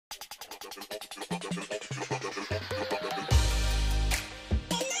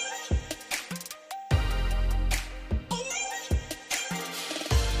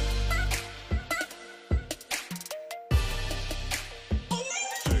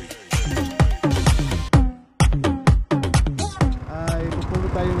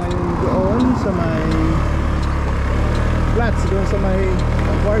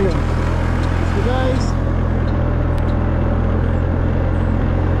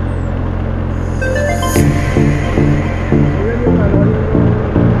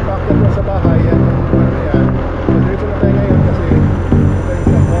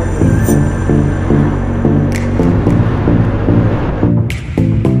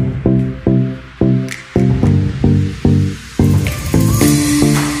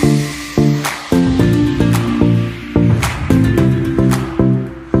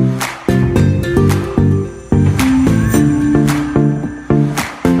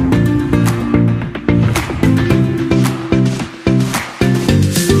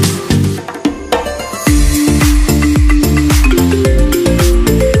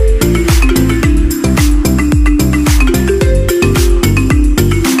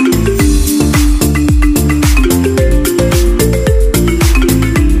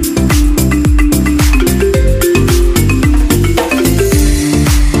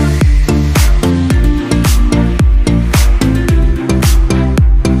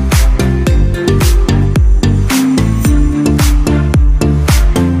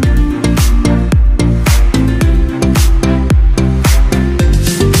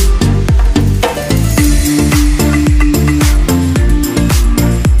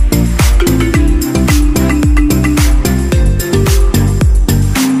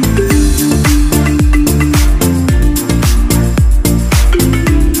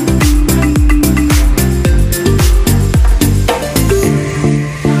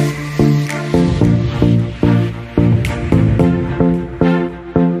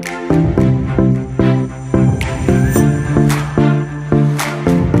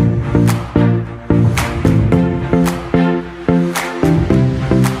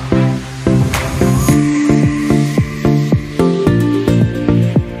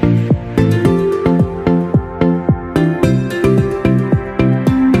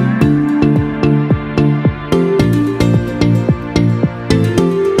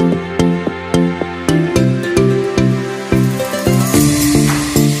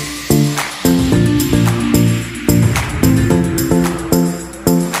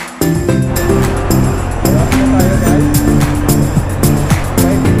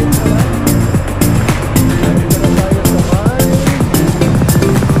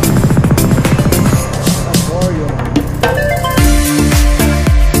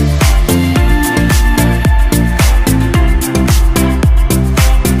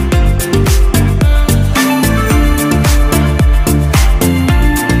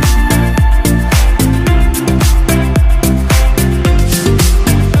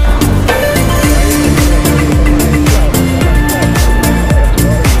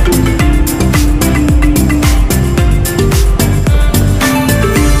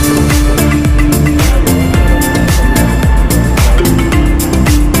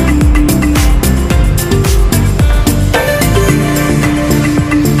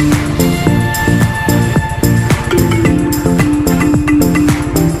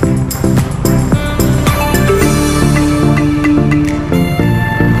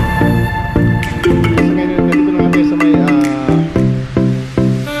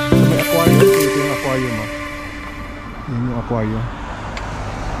aquarium.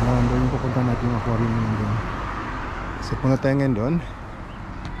 Doon yung pupunta natin yung aquarium yun doon. So punta tayo ngayon doon.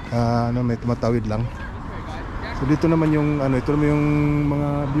 May tumatawid lang. So dito naman yung ito naman yung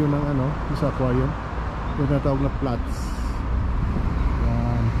mga view ng yung sa aquarium. Yung tinatawag na flats.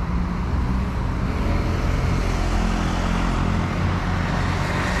 Yan.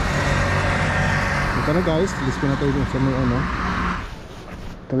 Ito na guys, list ko na tayo dun sa may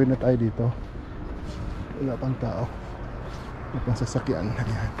tawid na tayo dito. Wala pang tao. Wala pang sasakyan.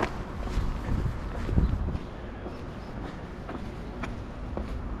 Ayan.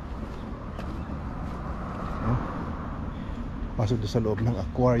 Pasok doon sa loob ng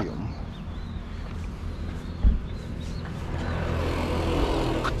aquarium.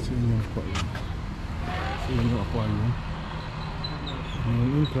 So yun yung aquarium. So yun yung aquarium.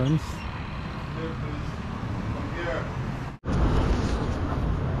 Yung entrance.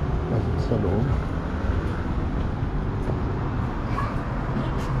 Pasok sa loob.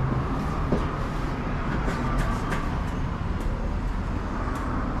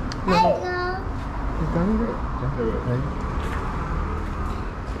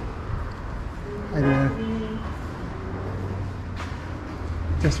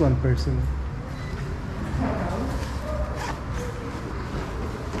 Just one person.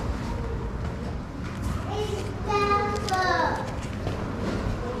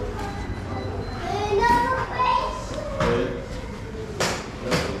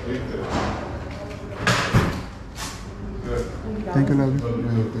 Thank you, love.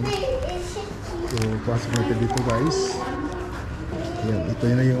 So, pasok natin dito, guys. Ayan, ito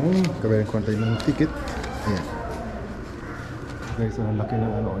na yung kabilang konti ng ticket. Ayan. Guys, ang laki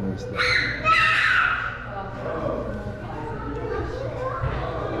ng isla.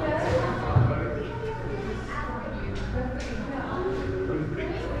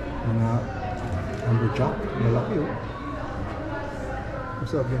 Mga lumberjack, malaki oh.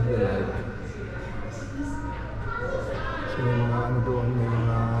 Masarap yung lalay. So may mga doon, may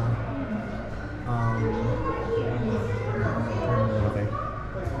mga malaki.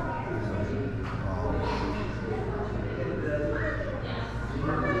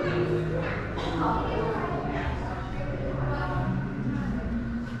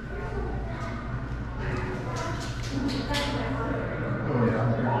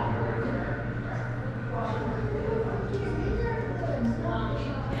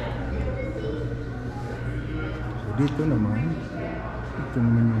 Dito naman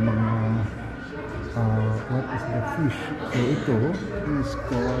yung mga what is the fish? So ito is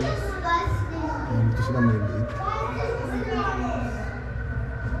called ito sila may liit,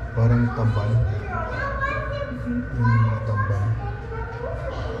 parang tambal. Yung mga tambal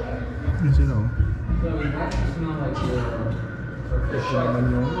yun sila ito naman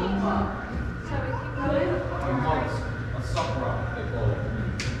yung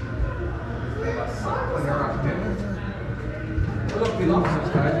hindi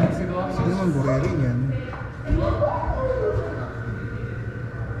naman bureri yan.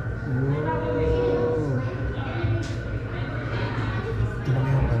 Ito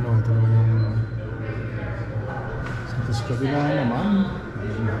naman yung ito naman yung sa kabila naman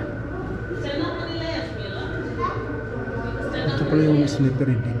ito pala yung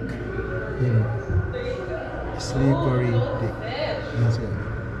slippery dick. Yun. Slippery dick. Yan siya.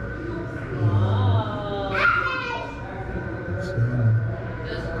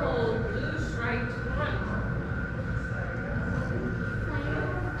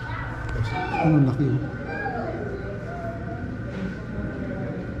 Ang laki oh.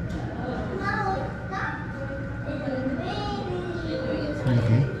 Ang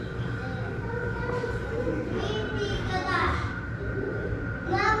laki.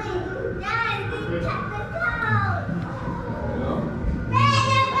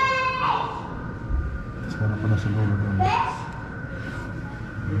 Sarap pala sa lolo naman.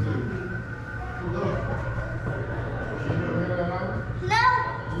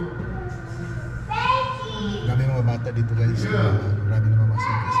 Marami mga bata dito guys. Marami na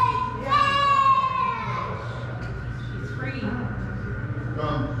mamasin kasi.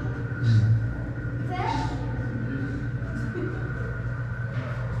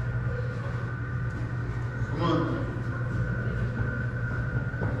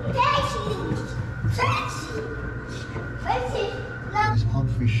 There's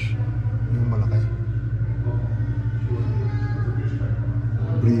hogfish. Yung malaki.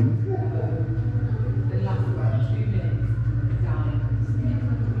 Bream.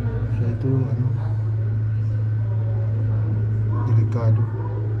 Ito yung delikado.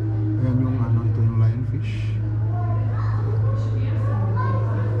 Ayan yung ito yung lionfish.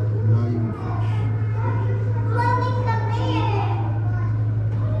 Lionfish.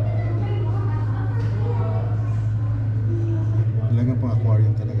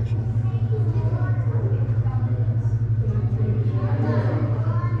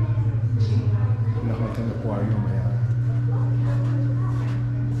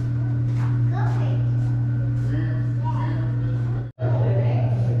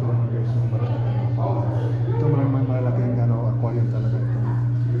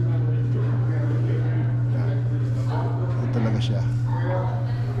 siya.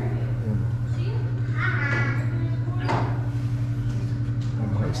 Ayan. May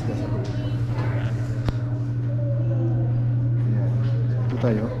mga isda sa loob. Ayan. Ito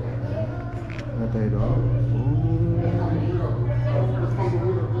tayo. Ano tayo doon?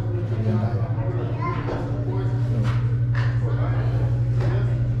 Ayan tayo.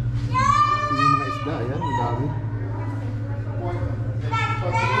 Ito yung mga isda. Ayan, ang dami.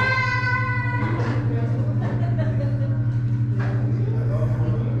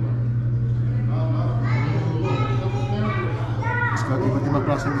 Iba't ibang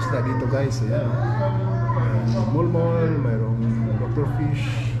klaseng isda dito guys. Ayan. Mulmol, mayroong doctorfish,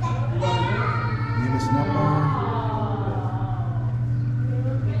 Venus snapper.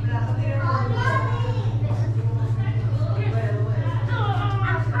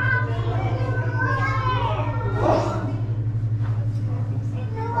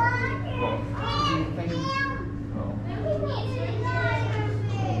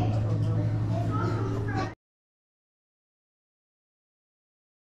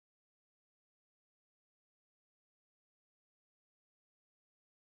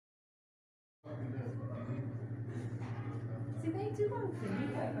 See, they do one thing,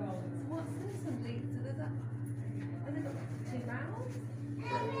 you go, so what's this? And so there's that, and they've got two mouths.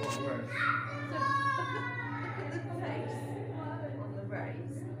 So look at the face on the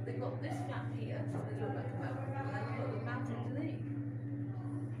rays. They've got this flap here, so they look like a mouth, and then they've got the mouth underneath.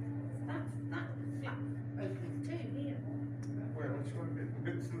 So that flap opens too here. Where? Which one?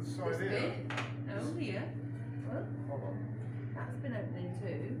 Bits to the This side here? bit, oh here, well, Hold on. that's been opening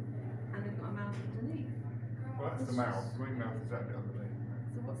too, and they've got a mouth underneath. Well, that's the mouth. The main mouth is that bit underneath.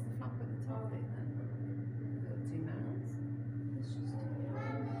 So what's the flap at the top bit then? We've got two mouths. It's just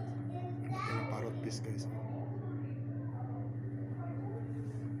Ayan, parrot fish guys.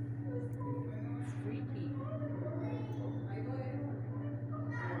 it's freaky.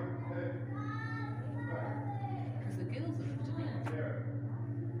 Because the gills are underneath.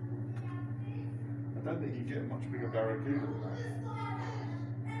 I don't think you get a much bigger barracuda than that.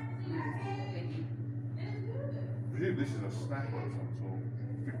 I presume this is a snapper of some sort.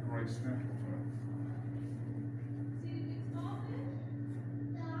 Big grey snapper or something.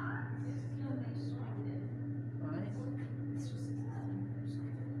 Right. It's just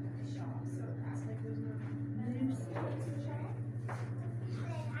it's like there's no noose.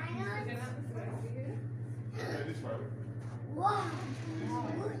 Yeah, this way. Wow.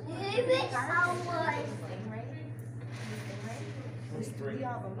 Give it someone. There's three.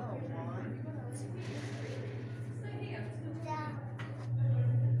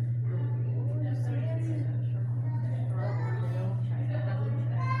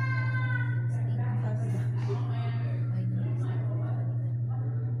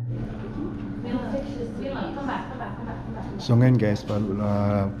 So ngayon guys,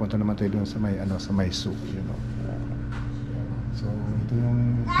 punta naman tayo dun sa may sa may soup, you know. So ito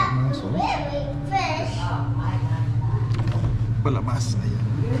yung mga soup. Fish. Palabas, ayan.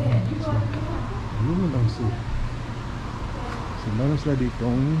 So, yun lang soup. So meron sila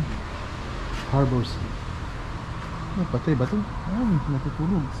ditong harbor soup. Patay ba ito? Ay,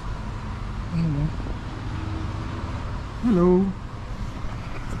 natutulog. Ayan o. Hello.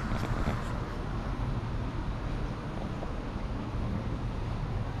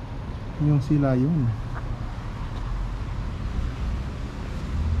 Yung sila yun.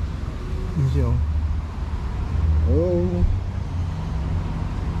 Yun siya oh. Oh.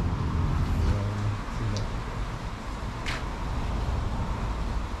 Sila.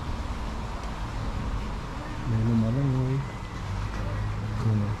 May lumalangoy.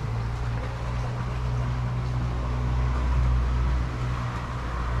 Yun oh.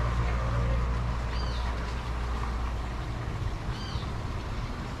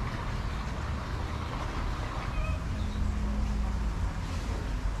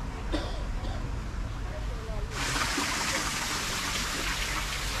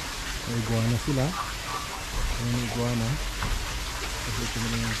 May iguana sila. May iguana. Kasi ito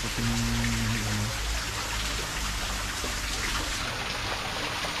naman yung puting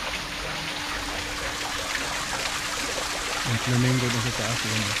ang flamingo na sa taas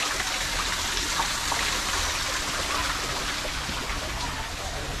yun.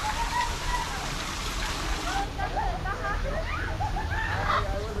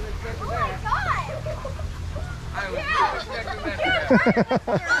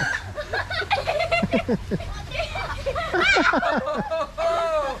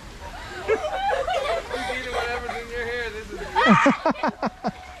 Whatever's in your hair, this is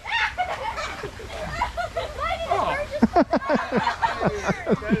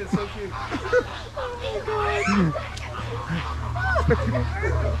that is so cute.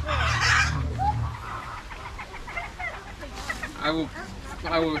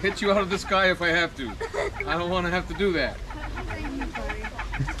 shoot you out of the sky if I have to. I don't want to have to do that.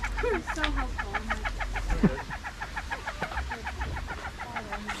 So helpful.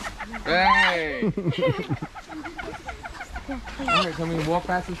 Hey! Alright, can we walk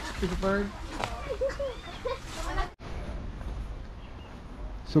past this stupid bird?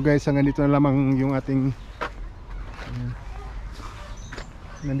 So guys, hanggang dito na lamang yung ating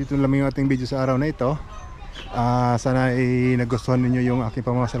nandito na lamang yung ating video sa araw na ito. Sana ay nagustuhan ninyo yung aking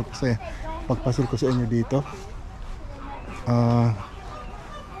pagpapasal ko sa inyo dito.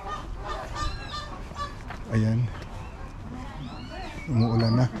 Ayan,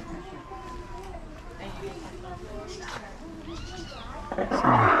 umuulan na.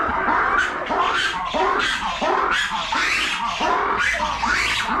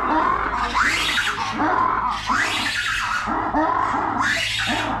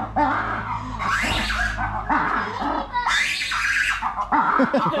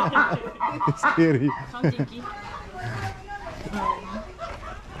 It's scary.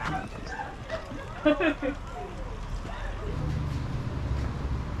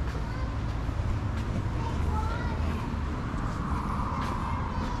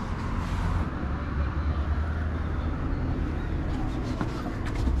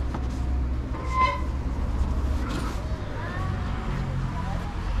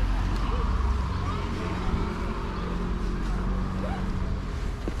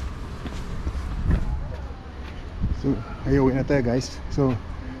 So, ayuwi na tayo guys. So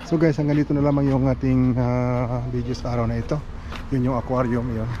guys, hanggang dito na lamang yung ating video sa araw na ito. Yun yung aquarium,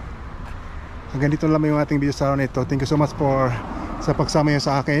 yun. Hanggang dito na lamang yung ating video sa araw na ito. Thank you so much sa pagsama nyo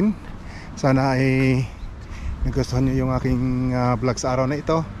sa akin. Sana ay nagustuhan nyo yung aking vlog sa araw na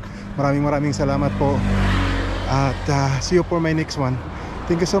ito. Maraming salamat po. At see you for my next one.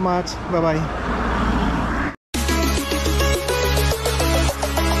 Thank you so much. Bye bye.